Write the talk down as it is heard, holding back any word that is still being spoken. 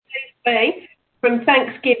away from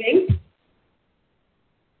Thanksgiving.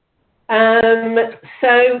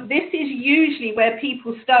 So this is usually where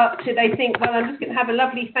people start to, they think, well, I'm just going to have a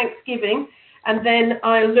lovely Thanksgiving, and then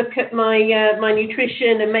I'll look at my my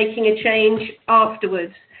nutrition and making a change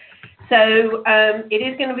afterwards. So it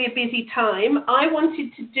is going to be a busy time. I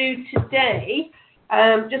wanted to do today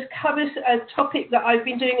just covers a topic that I've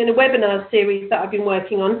been doing in a webinar series that I've been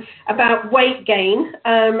working on about weight gain,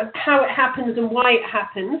 how it happens and why it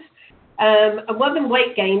happens. And more than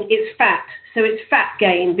weight gain, it's fat. So it's fat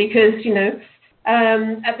gain because, you know,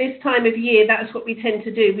 at this time of year, that's what we tend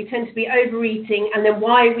to do. We tend to be overeating, and then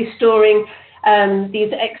why are we storing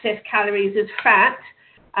these excess calories as fat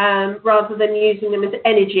rather than using them as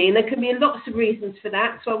energy? And there can be lots of reasons for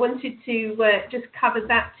that. So I wanted to just cover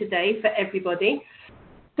that today for everybody.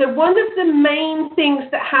 So one of the main things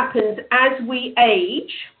that happens as we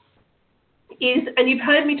age is, and you've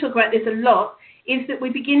heard me talk about this a lot, is that we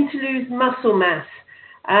begin to lose muscle mass.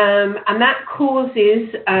 And that causes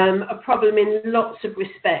a problem in lots of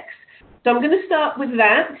respects. So I'm going to start with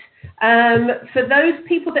that. For those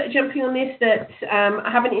people that are jumping on this that I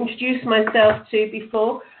haven't introduced myself to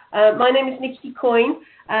before, my name is Nikki Coyne.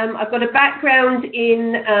 I've got a background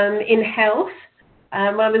in health.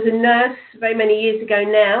 I was a nurse very many years ago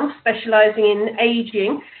now, specialising in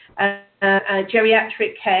ageing,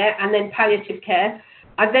 geriatric care, and then palliative care.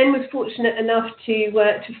 I then was fortunate enough to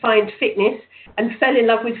find fitness and fell in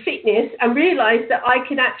love with fitness and realised that I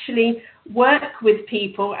could actually work with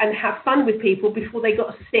people and have fun with people before they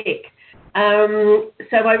got sick.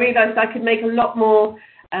 So I realised I could make a lot more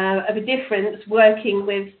of a difference working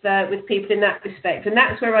with people in that respect. And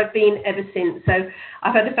that's where I've been ever since. So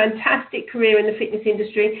I've had a fantastic career in the fitness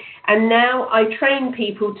industry, and now I train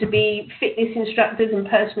people to be fitness instructors and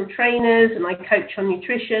personal trainers, and I coach on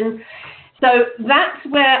nutrition. So that's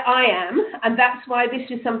where I am, and that's why this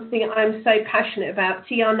is something I'm so passionate about,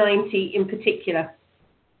 TR90 in particular.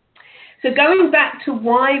 So going back to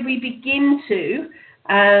why we begin to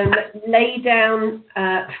lay down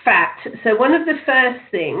fat. So one of the first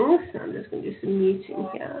things, I'm just going to do some muting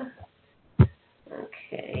here.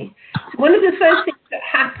 Okay. So one of the first things that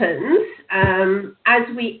happens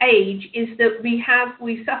as we age is that we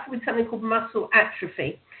suffer with something called muscle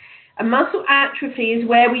atrophy. And muscle atrophy is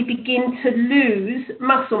where we begin to lose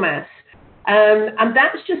muscle mass. And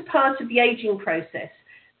that's just part of the aging process.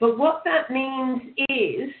 But what that means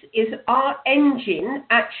is our engine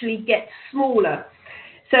actually gets smaller.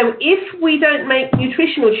 So if we don't make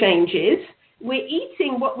nutritional changes, we're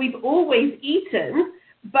eating what we've always eaten,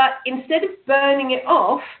 but instead of burning it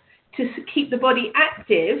off to keep the body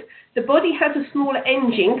active, the body has a smaller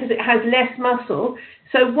engine because it has less muscle.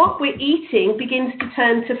 So what we're eating begins to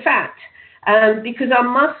turn to fat because our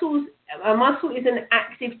muscle is an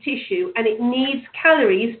active tissue and it needs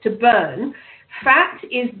calories to burn. Fat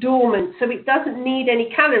is dormant, so it doesn't need any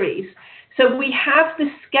calories. So we have the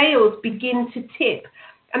scales begin to tip.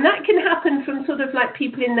 And that can happen from sort of like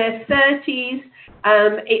people in their 30s.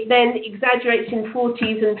 It then exaggerates in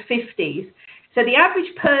 40s and 50s. So the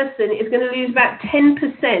average person is going to lose about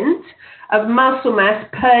 10% of muscle mass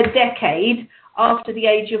per decade after the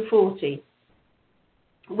age of 40,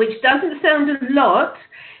 which doesn't sound a lot,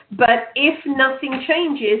 but if nothing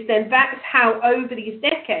changes, then that's how over these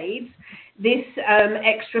decades this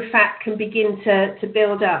extra fat can begin to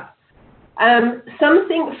build up.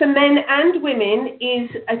 Something for men and women is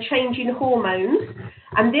a change in hormones,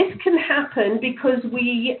 and this can happen because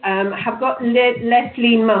we have got less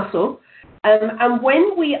lean muscle, and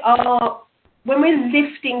when we're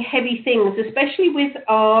lifting heavy things, especially with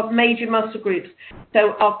our major muscle groups,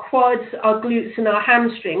 so our quads, our glutes, and our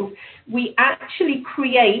hamstrings, we actually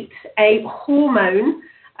create a hormone,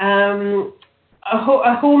 a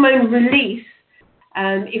hormone release.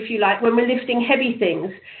 If you like, when we're lifting heavy things.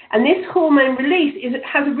 And this hormone release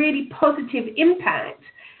has a really positive impact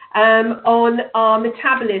on our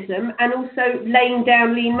metabolism and also laying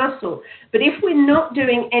down lean muscle. But if we're not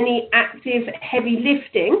doing any active heavy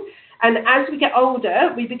lifting, and as we get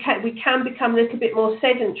older, we can become a little bit more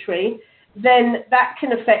sedentary, then that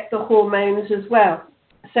can affect the hormones as well.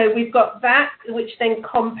 So we've got that, which then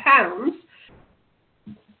compounds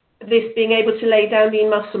this being able to lay down lean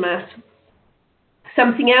muscle mass.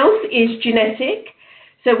 Something else is genetic.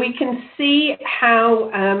 So we can see how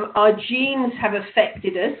our genes have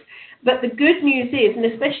affected us. But the good news is, and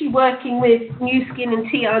especially working with Nu Skin and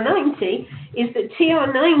TR90, is that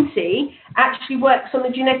TR90 actually works on the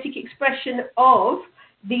genetic expression of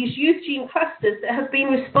these youth gene clusters that have been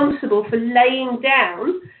responsible for laying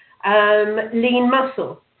down lean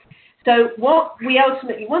muscle. So what we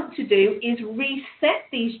ultimately want to do is reset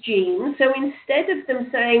these genes. So instead of them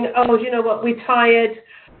saying, oh, you know what, we're tired,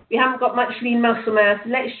 we haven't got much lean muscle mass,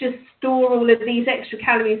 let's just store all of these extra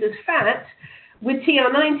calories as fat, with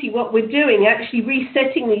TR90, what we're doing, actually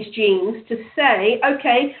resetting these genes to say,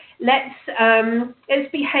 okay,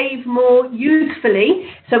 let's behave more usefully.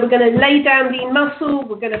 So we're going to lay down lean muscle,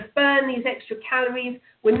 we're going to burn these extra calories,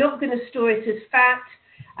 we're not going to store it as fat,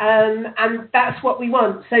 and that's what we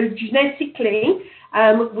want. So genetically,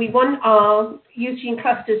 we want our youth gene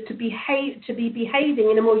clusters to be behaving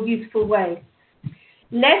in a more useful way.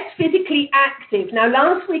 Less physically active. Now,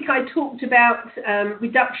 last week I talked about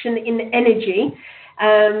reduction in energy,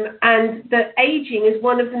 and that aging is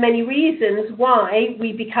one of the many reasons why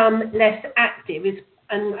we become less active.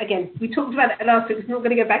 And again, we talked about it last week, so I'm not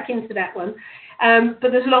going to go back into that one.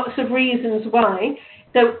 But there's lots of reasons why.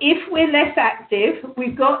 So if we're less active,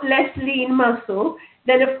 we've got less lean muscle,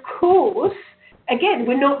 then of course, again,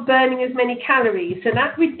 we're not burning as many calories. So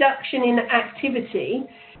that reduction in activity,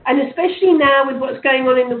 and especially now with what's going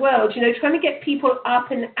on in the world, you know, trying to get people up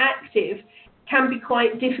and active can be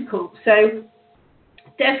quite difficult. So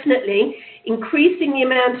definitely increasing the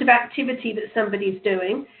amount of activity that somebody's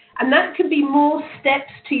doing, and that can be more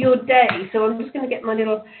steps to your day. So I'm just going to get my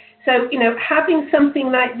little, so, you know, having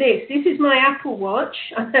something like this is my Apple Watch.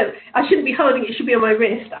 I know I shouldn't be holding it, it should be on my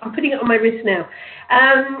wrist. I'm putting it on my wrist now.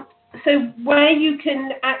 So where you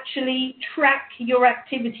can actually track your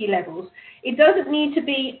activity levels. It doesn't need to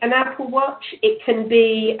be an Apple Watch. It can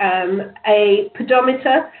be a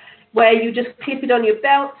pedometer where you just clip it on your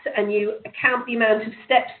belt and you count the amount of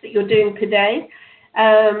steps that you're doing per day.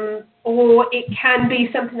 Or it can be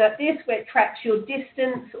something like this where it tracks your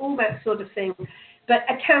distance, all that sort of thing. But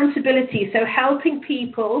accountability, so helping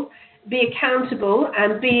people be accountable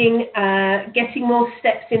and getting more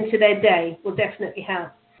steps into their day will definitely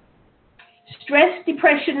help. Stress,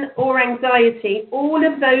 depression, or anxiety, all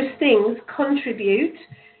of those things contribute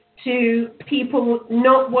to people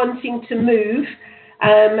not wanting to move,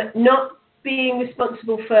 not being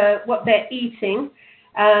responsible for what they're eating.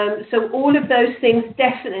 So all of those things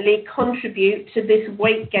definitely contribute to this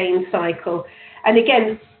weight gain cycle. And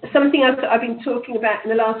again, something else that I've been talking about in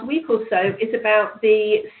the last week or so is about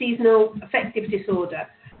the seasonal affective disorder,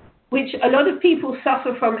 which a lot of people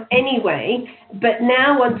suffer from anyway, but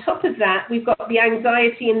now on top of that, we've got the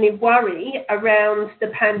anxiety and the worry around the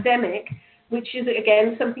pandemic, which is,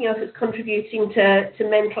 again, something else that's contributing to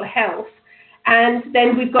mental health. And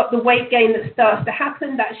then we've got the weight gain that starts to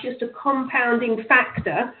happen. That's just a compounding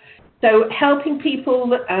factor. So helping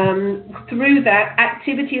people through that,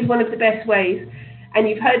 activity is one of the best ways. And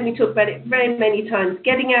you've heard me talk about it very many times.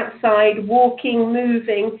 Getting outside, walking,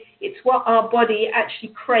 moving, it's what our body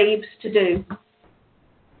actually craves to do.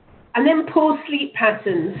 And then poor sleep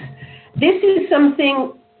patterns. This is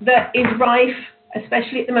something that is rife,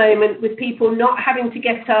 especially at the moment, with people not having to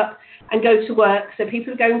get up and go to work. So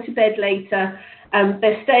people are going to bed later,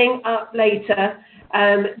 they're staying up later,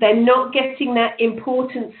 they're not getting that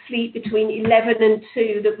important sleep between 11 and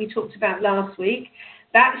 2 that we talked about last week.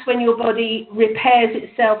 That's when your body repairs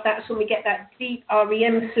itself. That's when we get that deep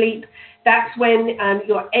REM sleep. That's when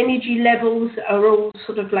your energy levels are all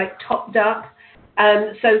sort of like topped up.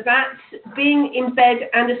 So that's being in bed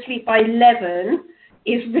and asleep by 11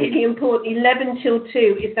 is really important. 11 till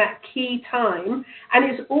 2 is that key time.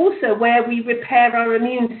 And it's also where we repair our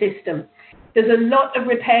immune system. There's a lot of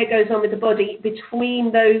repair goes on with the body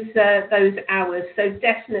between those hours. So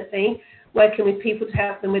definitely working with people to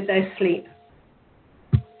help them with their sleep.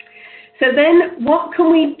 So then what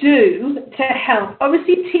can we do to help?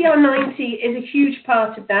 Obviously, TR90 is a huge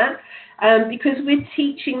part of that because we're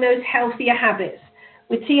teaching those healthier habits.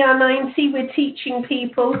 With TR90, we're teaching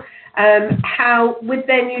people how, with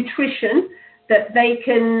their nutrition, that they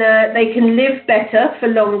can live better for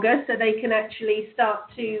longer, so they can actually start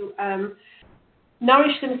to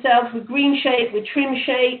nourish themselves with green shake, with trim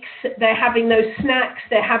shakes. They're having those snacks.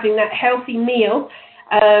 They're having that healthy meal.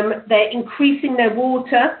 They're increasing their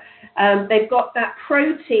water. They've got that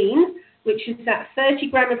protein, which is that 30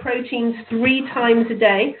 gram of proteins 3 times a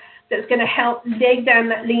day, that's going to help lay down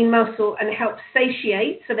that lean muscle and help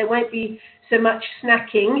satiate, so there won't be so much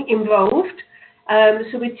snacking involved.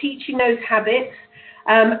 So we're teaching those habits.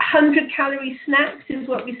 100-calorie snacks is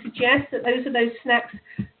what we suggest, that those are those snacks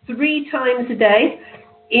 3 times a day.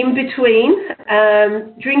 In between,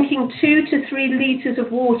 drinking 2 to 3 liters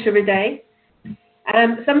of water a day.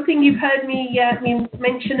 Something you've heard me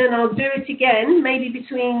mention, and I'll do it again, maybe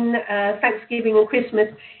between Thanksgiving and Christmas,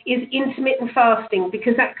 is intermittent fasting,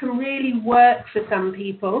 because that can really work for some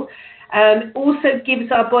people. Also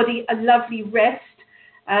gives our body a lovely rest.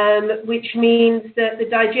 which means that the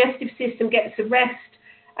digestive system gets a rest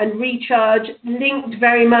and recharge, linked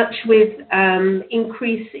very much with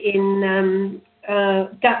increase in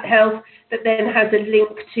gut health, that then has a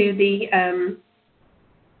link to the,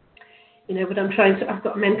 I've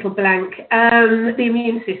got a mental blank, the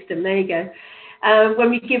immune system, there you go. When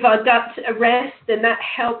we give our gut a rest, then that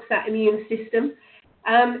helps that immune system.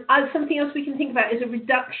 Something else we can think about is a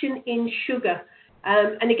reduction in sugar.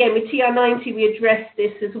 And again, with TR90, we address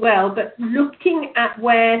this as well, but looking at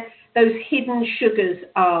where those hidden sugars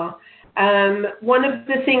are. One of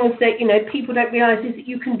the things that, people don't realize is that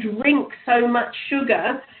you can drink so much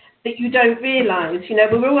sugar that you don't realize.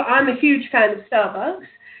 I'm a huge fan of Starbucks,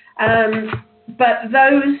 but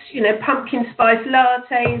those, pumpkin spice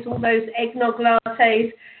lattes, all those eggnog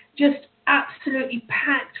lattes, just absolutely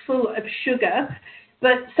packed full of sugar.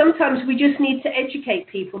 But sometimes we just need to educate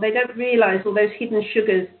people. They don't realize all those hidden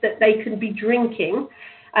sugars that they can be drinking.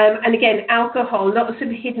 And again, alcohol, lots of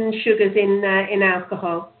hidden sugars in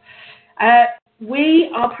alcohol. We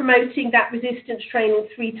are promoting that resistance training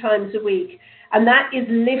 3 times a week. And that is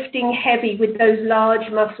lifting heavy with those large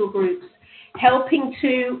muscle groups, helping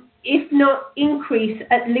to, if not increase,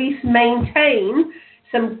 at least maintain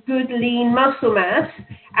some good lean muscle mass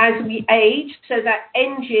as we age, so that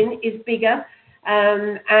engine is bigger,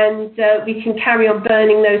 and we can carry on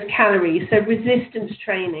burning those calories. So resistance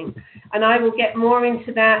training. And I will get more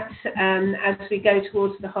into that as we go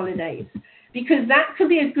towards the holidays, because that can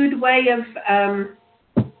be a good way of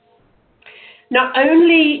not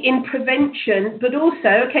only in prevention, but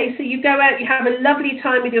also, so you go out, you have a lovely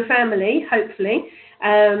time with your family, hopefully,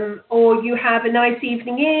 or you have a nice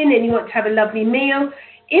evening in and you want to have a lovely meal.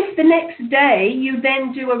 If the next day you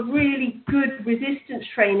then do a really good resistance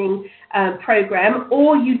training program,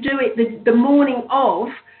 or you do it the morning of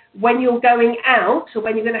when you're going out or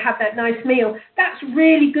when you're going to have that nice meal, that's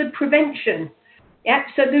really good prevention. Yeah,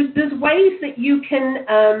 so there's ways that you can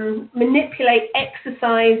manipulate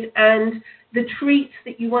exercise and the treats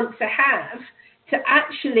that you want to have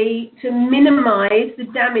to minimize the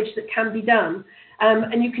damage that can be done.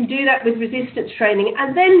 And you can do that with resistance training.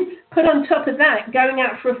 And then put on top of that, going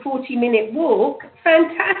out for a 40-minute walk,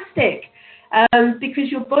 fantastic.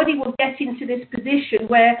 Because your body will get into this position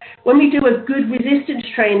where when we do a good resistance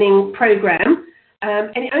training program,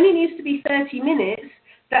 and it only needs to be 30 minutes,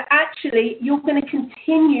 that actually you're going to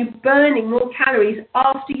continue burning more calories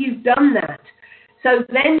after you've done that. So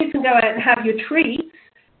then you can go out and have your treats,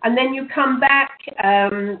 and then you come back,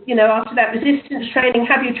 after that resistance training,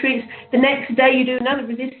 have your treats. The next day you do another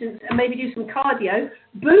resistance and maybe do some cardio.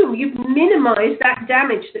 Boom, you've minimized that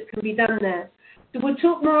damage that can be done there. So we'll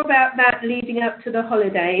talk more about that leading up to the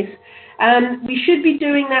holidays. We should be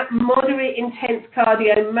doing that moderate intense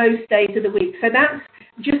cardio most days of the week. So that's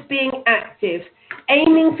just being active,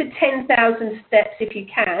 aiming for 10,000 steps if you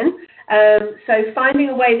can. So finding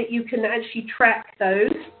a way that you can actually track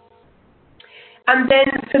those. And then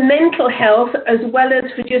for mental health, as well as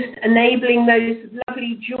for just enabling those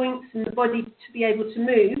lovely joints in the body to be able to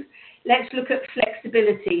move, let's look at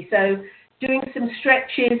flexibility. So doing some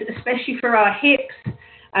stretches, especially for our hips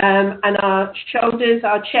and our shoulders,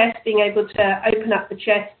 our chest, being able to open up the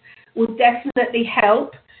chest will definitely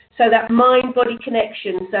help. So that mind-body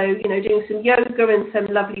connection, so, doing some yoga and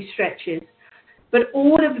some lovely stretches. But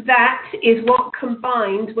all of that is what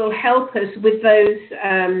combined will help us with those,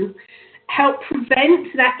 help prevent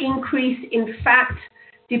that increase in fat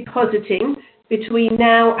depositing between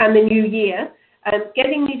now and the new year,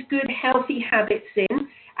 getting these good healthy habits in.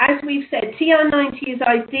 As we've said, TR90 is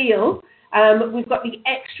ideal. We've got the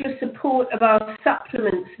extra support of our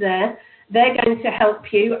supplements there. They're going to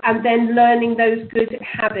help you, and then learning those good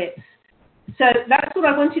habits. So that's what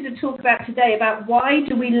I wanted to talk about today, about why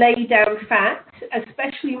do we lay down fat,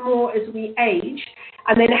 especially more as we age,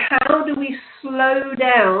 and then how do we slow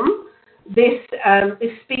down this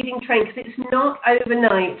speeding train, because it's not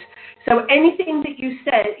overnight. So anything that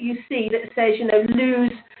you see that says,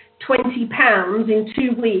 lose 20 pounds in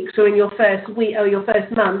 2 weeks or in your first week or your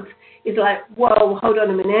first month is like, whoa, hold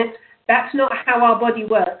on a minute. That's not how our body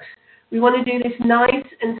works. We want to do this nice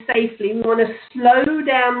and safely. We want to slow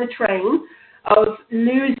down the train of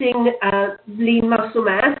losing lean muscle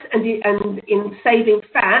mass and in saving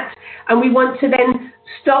fat, and we want to then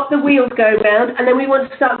stop the wheels going round, and then we want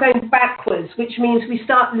to start going backwards, which means we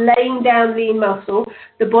start laying down lean muscle.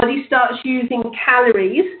 The body starts using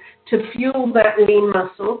calories to fuel that lean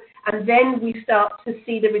muscle, and then we start to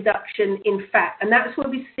see the reduction in fat, and that's where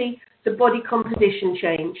we see the body composition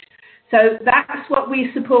change. So that's what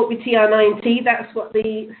we support with TR90. That's what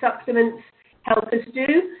the supplements help us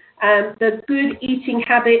do, the good eating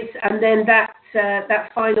habits, and then that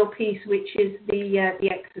final piece, which is the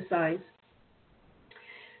exercise.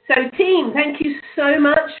 So team, thank you so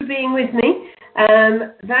much for being with me.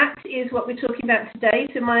 That is what we're talking about today.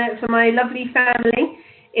 For my lovely family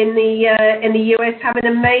in the US, have an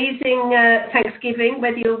amazing Thanksgiving,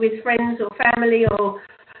 whether you're with friends or family or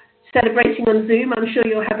celebrating on Zoom. I'm sure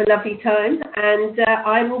you'll have a lovely time, and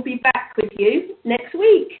I will be back with you next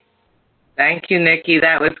week. Thank you, Nikki.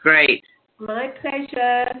 That was great. My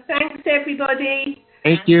pleasure. Thanks, everybody.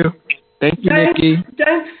 Thank you. Thank you, Nikki.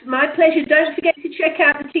 My pleasure. Don't forget to check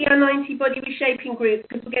out the TR90 Body Reshaping Group,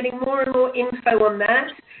 because we're getting more and more info on that.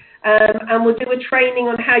 And we'll do a training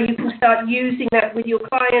on how you can start using that with your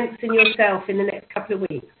clients and yourself in the next couple of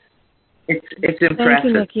weeks. It's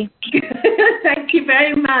impressive. Thank you, Nikki. Thank you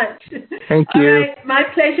very much. Thank you. All right. My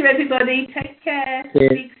pleasure, everybody. Take care. Okay.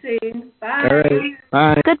 Speak soon. Bye. All right.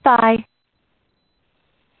 Bye. Goodbye.